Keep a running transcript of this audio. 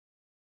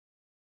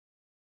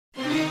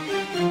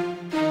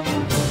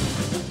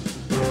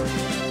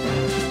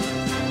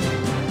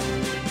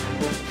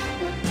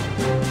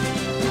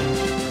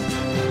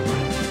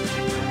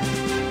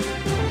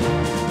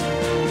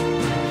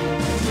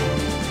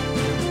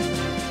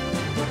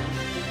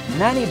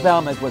Manny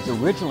Bhaumik was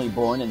originally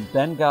born in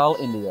Bengal,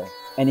 India,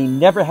 and he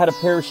never had a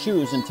pair of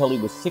shoes until he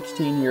was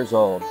 16 years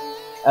old.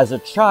 As a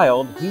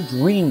child, he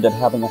dreamed of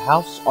having a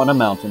house on a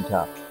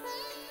mountaintop.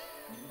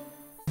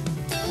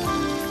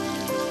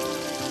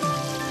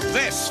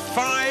 This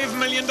 $5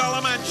 million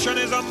mansion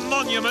is a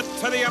monument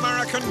to the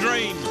American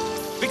dream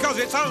because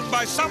it's owned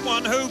by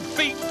someone who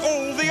beat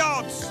all the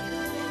odds.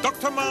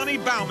 Dr. Manny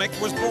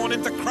Bhaumik was born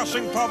into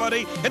crushing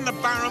poverty in the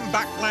barren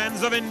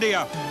backlands of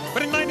India.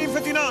 But in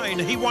 1959,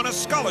 he won a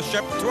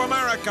scholarship to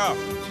America.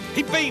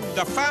 He beamed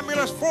a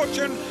fabulous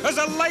fortune as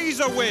a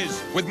laser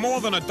whiz. With more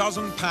than a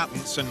dozen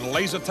patents in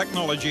laser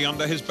technology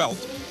under his belt,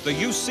 the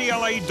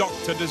UCLA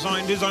doctor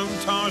designed his own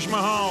Taj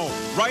Mahal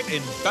right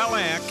in Bel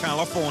Air,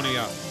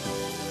 California.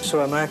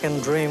 So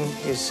American dream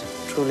is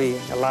truly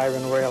alive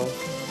and real,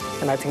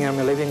 and I think I'm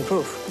a living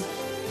proof.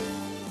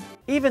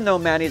 Even though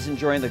Manny's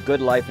enjoying the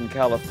good life in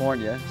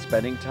California,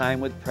 spending time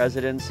with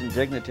presidents and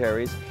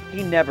dignitaries,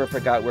 he never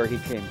forgot where he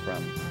came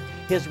from.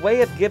 His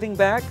way of giving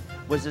back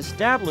was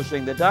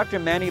establishing the Dr.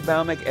 Manny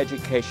Bhaumik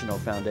Educational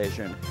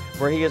Foundation,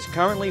 where he is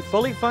currently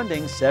fully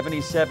funding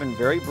 77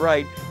 very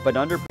bright but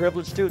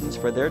underprivileged students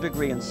for their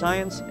degree in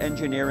science,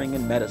 engineering,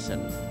 and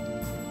medicine.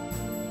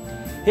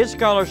 His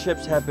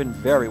scholarships have been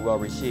very well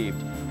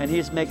received, and he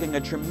is making a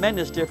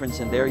tremendous difference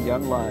in their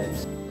young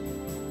lives.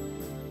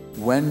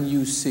 When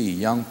you see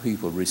young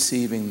people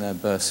receiving their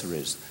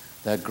bursaries,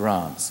 their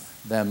grants,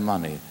 their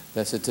money,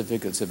 their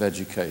certificates of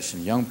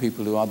education, young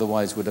people who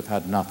otherwise would have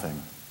had nothing,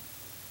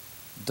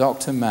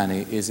 Dr.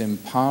 Manny is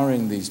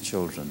empowering these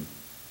children.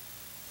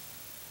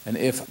 And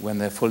if, when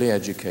they're fully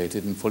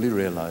educated and fully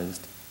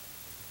realized,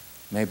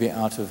 maybe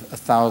out of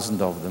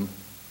 1,000 of them,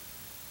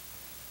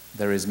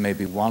 there is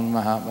maybe one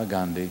Mahatma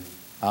Gandhi,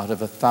 out of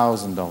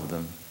 1,000 of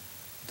them,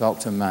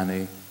 Dr.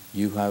 Manny,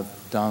 you have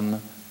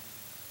done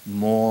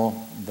more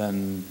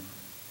than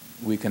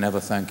we can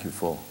ever thank you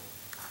for,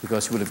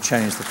 because you would have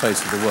changed the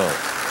face of the world.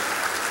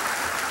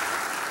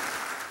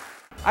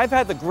 I've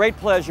had the great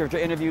pleasure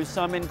to interview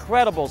some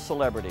incredible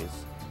celebrities,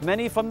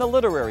 many from the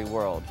literary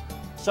world.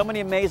 So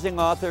many amazing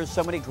authors,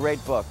 so many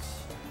great books.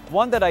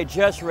 One that I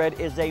just read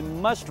is a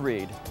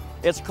must-read.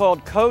 It's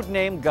called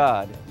Codename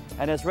God,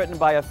 and it's written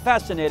by a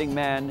fascinating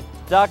man,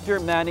 Dr.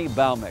 Manny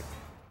Bhaumik.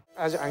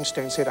 As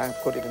Einstein said, I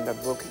quoted in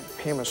that book, a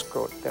famous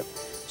quote, that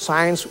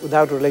science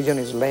without religion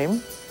is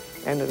lame,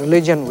 and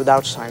religion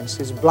without science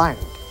is blind.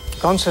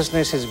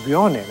 Consciousness is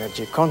beyond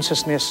energy.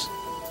 Consciousness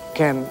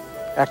can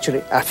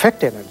actually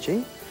affect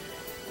energy,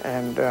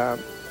 and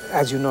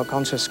as you know,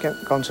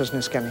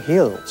 consciousness can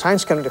heal.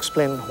 Science cannot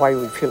explain why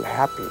we feel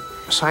happy.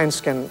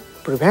 Science can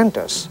prevent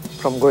us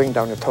from going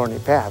down a thorny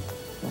path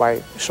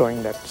by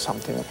showing that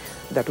something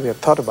that we have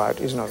thought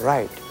about is not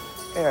right.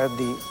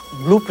 The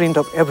blueprint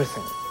of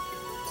everything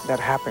that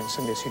happens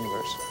in this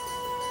universe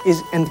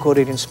is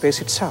encoded in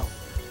space itself.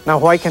 Now,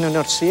 why can you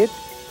not see it?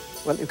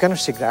 Well, you cannot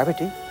see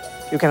gravity.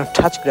 You cannot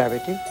touch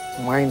gravity.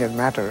 Mind and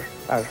matter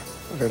are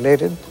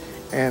related,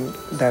 and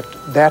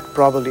that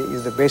probably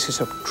is the basis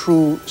of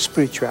true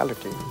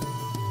spirituality.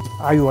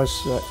 I was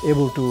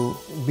able to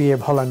be a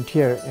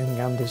volunteer in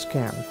Gandhi's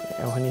camp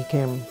when he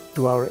came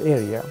to our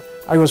area.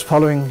 I was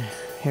following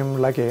him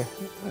like a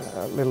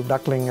little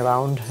duckling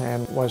around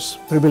and was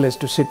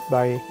privileged to sit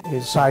by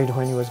his side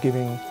when he was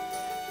giving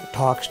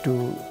talks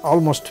to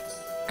almost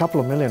a couple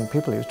of million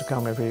people. Used to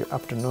come every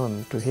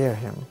afternoon to hear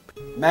him.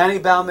 Manny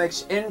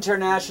Bhaumik's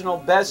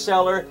international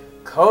bestseller,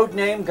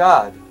 Codename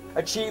God,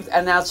 achieved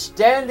an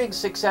outstanding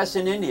success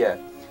in India,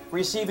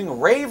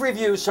 receiving rave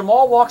reviews from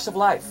all walks of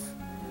life.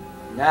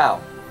 Now,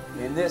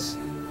 in this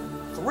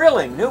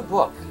thrilling new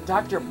book,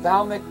 Dr.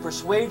 Bhaumik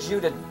persuades you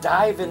to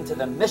dive into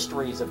the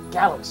mysteries of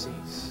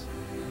galaxies,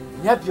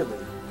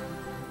 nebulae,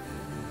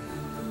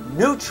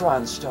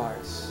 neutron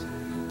stars,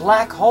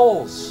 black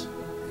holes,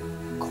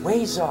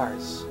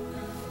 quasars,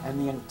 and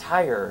the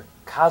entire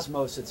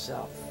cosmos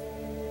itself.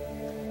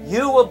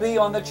 You will be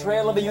on the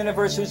trail of a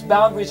universe whose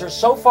boundaries are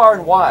so far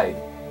and wide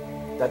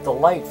that the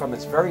light from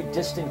its very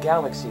distant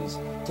galaxies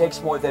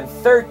takes more than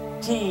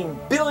 13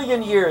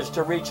 billion years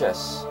to reach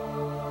us.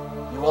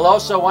 You will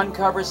also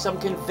uncover some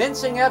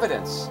convincing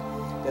evidence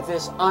that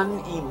this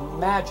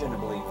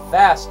unimaginably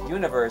vast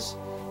universe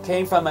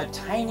came from a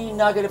tiny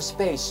nugget of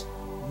space,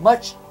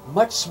 much,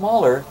 much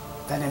smaller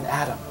than an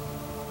atom.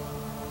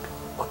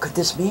 What could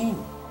this mean?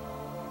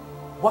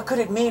 What could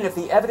it mean if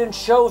the evidence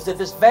shows that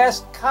this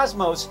vast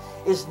cosmos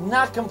is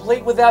not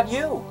complete without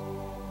you?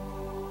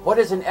 What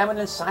does an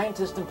eminent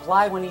scientist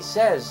imply when he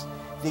says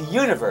the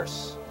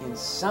universe, in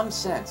some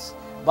sense,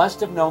 must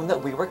have known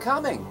that we were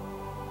coming?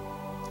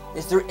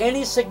 Is there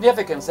any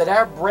significance that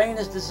our brain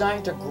is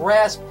designed to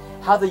grasp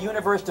how the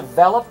universe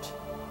developed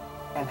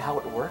and how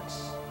it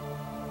works?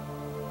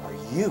 Are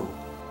you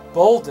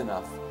bold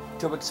enough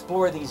to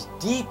explore these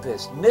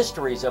deepest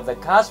mysteries of the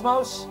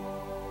cosmos?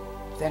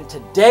 Then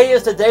today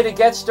is the day to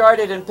get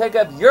started and pick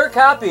up your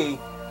copy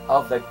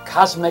of The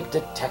Cosmic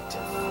Detective.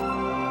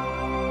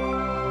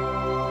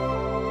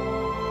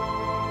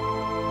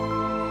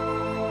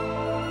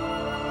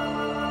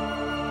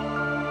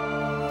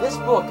 this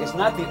book is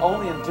not the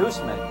only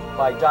inducement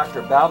by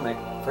Dr. Bhaumik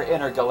for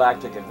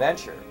intergalactic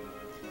adventure.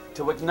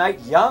 To ignite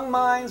young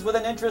minds with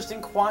an interest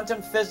in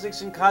quantum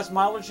physics and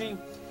cosmology,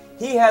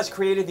 he has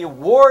created the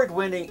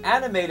award-winning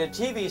animated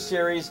TV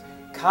series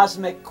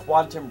Cosmic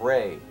Quantum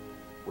Ray,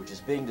 which is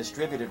being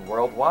distributed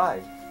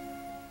worldwide.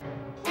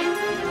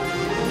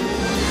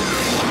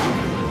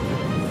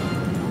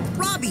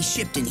 Robbie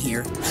Shipton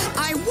here.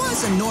 I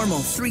was a normal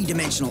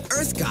three-dimensional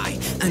Earth guy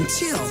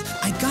until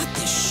I got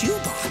this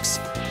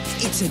shoebox.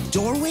 It's a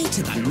doorway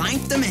to the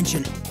 9th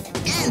dimension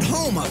and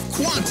home of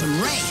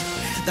Quantum Ray,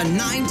 the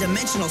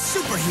 9-dimensional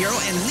superhero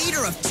and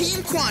leader of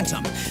Team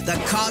Quantum,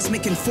 the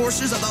cosmic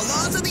enforcers of the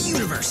laws of the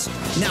universe.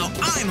 Now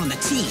I'm on the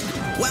team.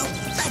 Well,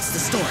 that's the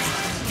story.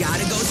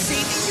 Gotta go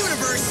save the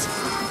universe.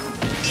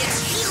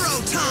 It's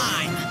hero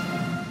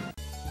time!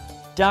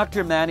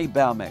 Dr. Manny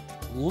Bhaumik,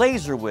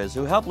 laser whiz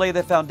who helped lay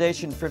the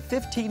foundation for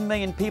 15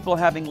 million people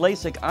having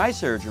LASIK eye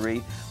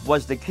surgery,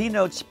 was the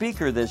keynote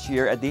speaker this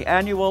year at the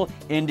annual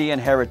Indian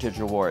Heritage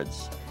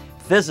Awards.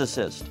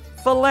 Physicist,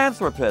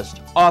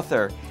 philanthropist,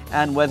 author,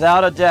 and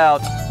without a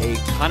doubt, a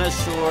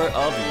connoisseur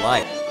of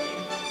life.